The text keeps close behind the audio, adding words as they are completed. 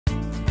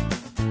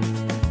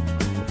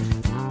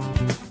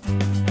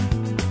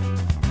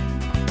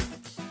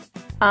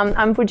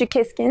I'm Burcu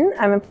Keskin.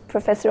 I'm a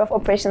professor of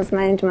operations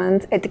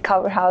management at the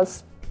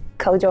Culverhouse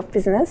College of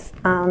Business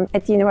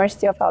at the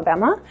University of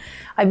Alabama.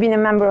 I've been a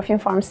member of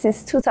Inform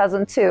since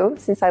 2002,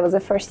 since I was a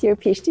first-year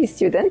PhD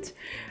student.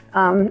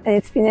 And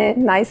it's been a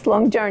nice,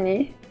 long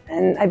journey,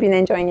 and I've been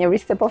enjoying every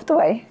step of the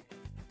way.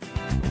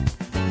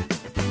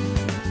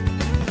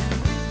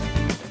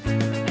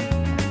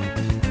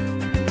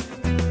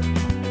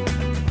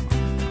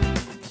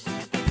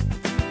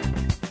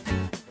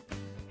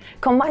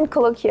 Combined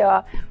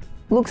Colloquia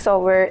looks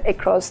over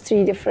across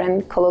 3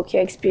 different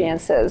colloquia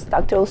experiences: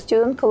 doctoral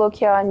student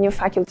colloquia, new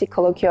faculty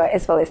colloquia,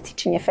 as well as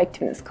teaching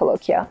effectiveness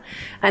colloquia.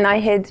 And I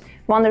had a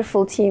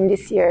wonderful team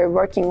this year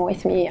working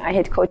with me. I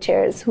had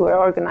co-chairs who were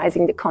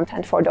organizing the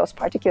content for those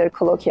particular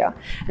colloquia.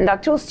 And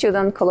doctoral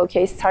student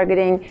colloquia is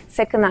targeting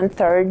 2nd and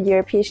 3rd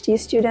year PhD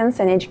students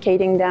and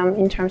educating them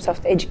in terms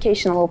of the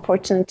educational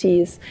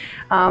opportunities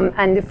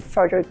and the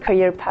further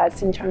career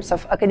paths in terms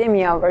of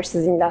academia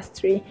versus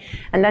industry.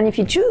 And then if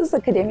you choose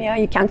academia,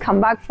 you can come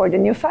back for the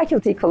new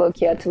faculty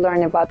colloquia to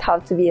learn about how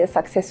to be a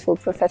successful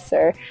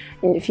professor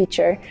in the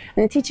future.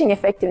 And teaching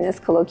effectiveness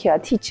colloquia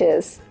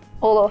teaches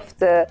all of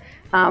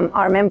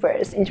our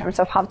members in terms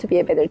of how to be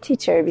a better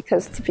teacher,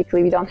 because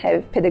typically we don't have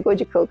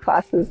pedagogical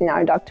classes in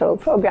our doctoral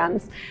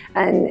programs,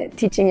 and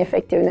teaching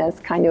effectiveness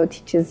kind of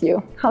teaches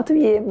you how to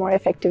be a more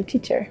effective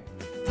teacher.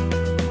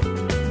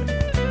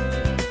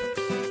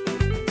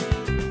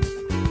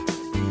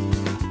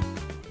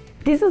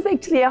 This is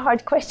actually a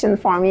hard question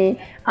for me.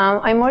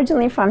 I'm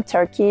originally from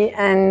Turkey,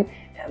 and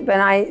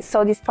when I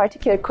saw this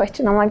particular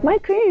question, I'm like, my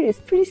career is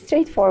pretty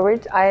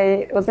straightforward.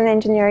 I was an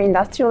engineer,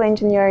 industrial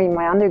engineer in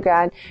my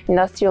undergrad,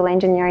 industrial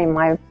engineer in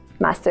my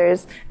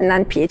master's, and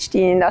then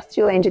PhD in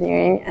industrial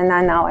engineering, and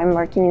then now I'm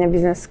working in a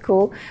business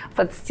school,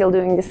 but still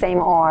doing the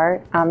same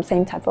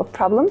same type of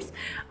problems.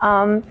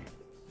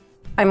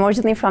 I'm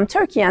originally from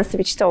Turkey and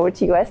switched over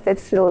to US.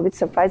 That's a little bit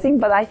surprising,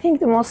 but I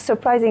think the most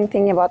surprising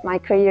thing about my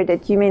career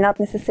that you may not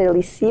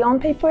necessarily see on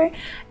paper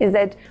is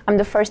that I'm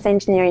the first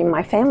engineer in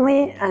my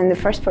family and the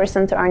first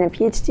person to earn a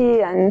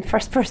PhD and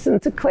first person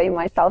to claim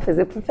myself as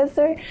a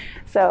professor.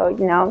 So,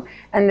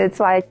 and that's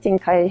why I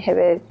think I have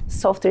a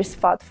softer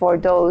spot for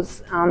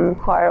those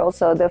who are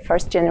also the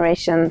first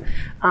generation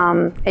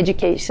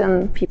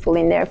education people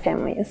in their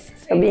families.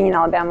 So being in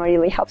Alabama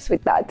really helps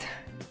with that.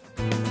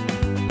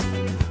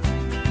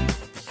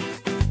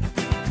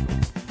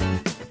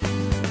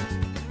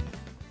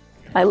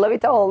 I love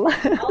it all.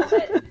 All of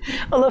it.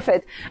 All of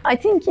it. I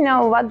think,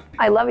 what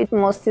I love it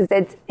most is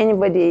that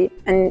anybody,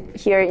 and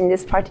here in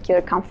this particular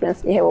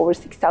conference, we have over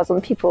 6,000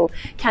 people,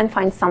 can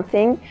find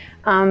something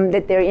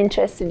that they're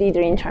interested in,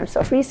 either in terms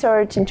of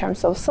research, in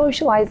terms of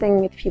socializing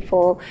with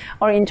people,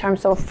 or in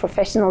terms of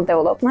professional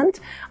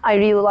development. I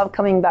really love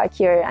coming back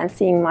here and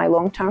seeing my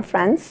long-term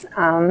friends.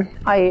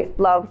 I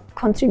love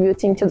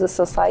contributing to the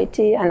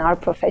society and our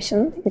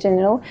profession in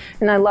general,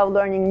 and I love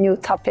learning new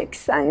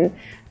topics, and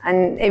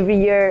every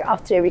year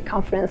after every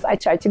conference, I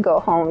try to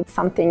go home with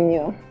something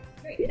new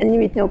and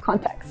with new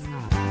contacts.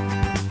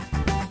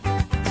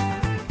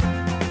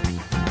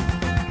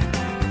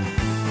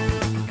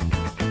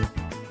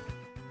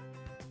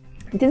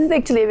 This is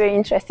actually a very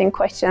interesting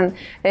question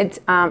that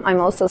I'm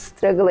also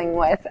struggling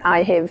with.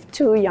 I have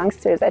 2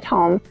 youngsters at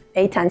home,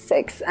 8 and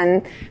 6,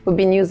 and we've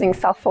been using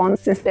cell phones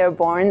since they're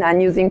born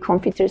and using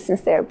computers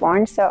since they're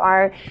born. So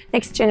our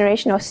next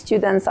generation of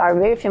students are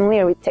very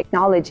familiar with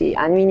technology,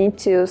 and we need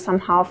to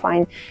somehow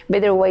find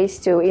better ways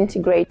to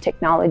integrate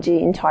technology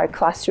into our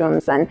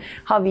classrooms, and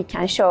how we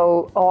can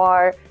show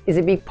OR is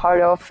a big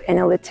part of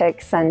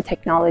analytics and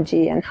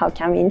technology, and how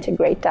can we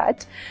integrate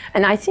that.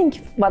 And I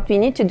think what we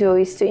need to do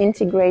is to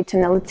integrate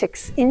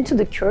analytics into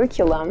the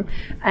curriculum,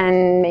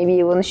 and maybe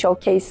even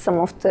showcase some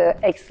of the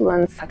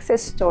excellent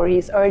success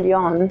stories early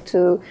on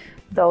to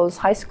those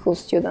high school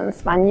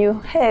students. When you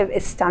have a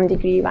STEM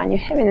degree, when you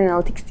have an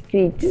analytics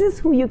degree, this is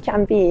who you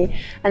can be,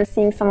 and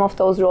seeing some of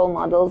those role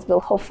models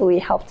will hopefully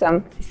help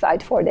them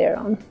decide for their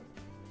own.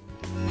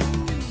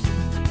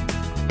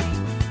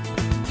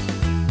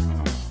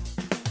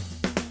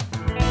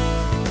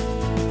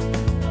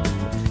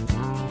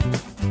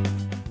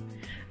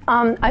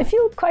 I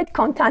feel quite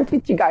content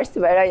with regards to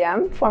where I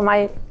am for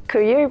my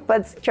career,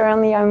 but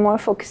currently I'm more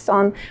focused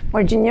on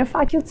more junior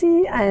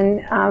faculty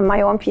and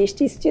my own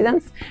PhD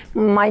students.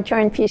 My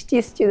current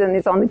PhD student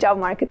is on the job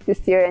market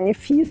this year, and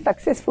if he is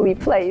successfully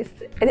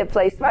placed at a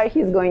place where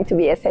he's going to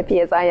be as happy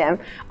as I am,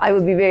 I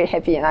will be very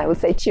happy, and I will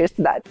say cheers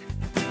to that.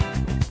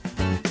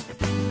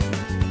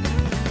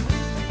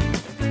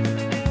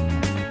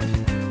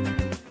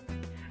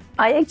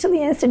 I actually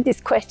answered this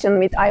question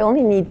with, I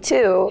only need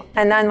 2.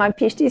 And then my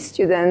PhD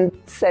student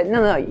said,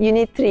 no, you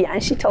need 3.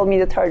 And she told me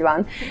the 3rd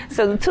one.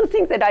 So the 2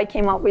 things that I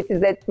came up with is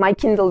that my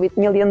Kindle with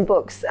 1,000,000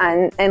 books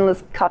and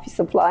endless coffee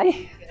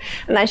supply.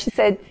 And then she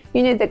said,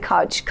 you need a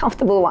couch,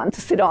 comfortable one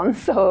to sit on.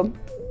 So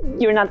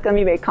you're not going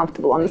to be very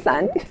comfortable on the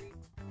sand.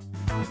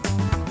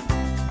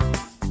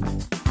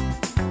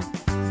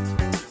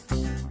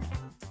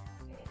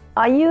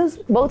 I use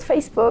both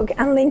Facebook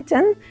and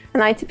LinkedIn,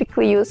 and I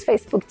typically use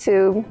Facebook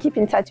to keep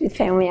in touch with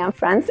family and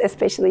friends,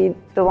 especially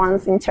the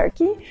ones in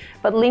Turkey.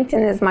 But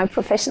LinkedIn is my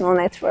professional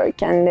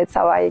network, and that's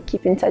how I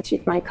keep in touch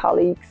with my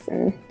colleagues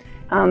and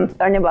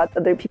learn about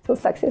other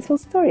people's successful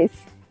stories.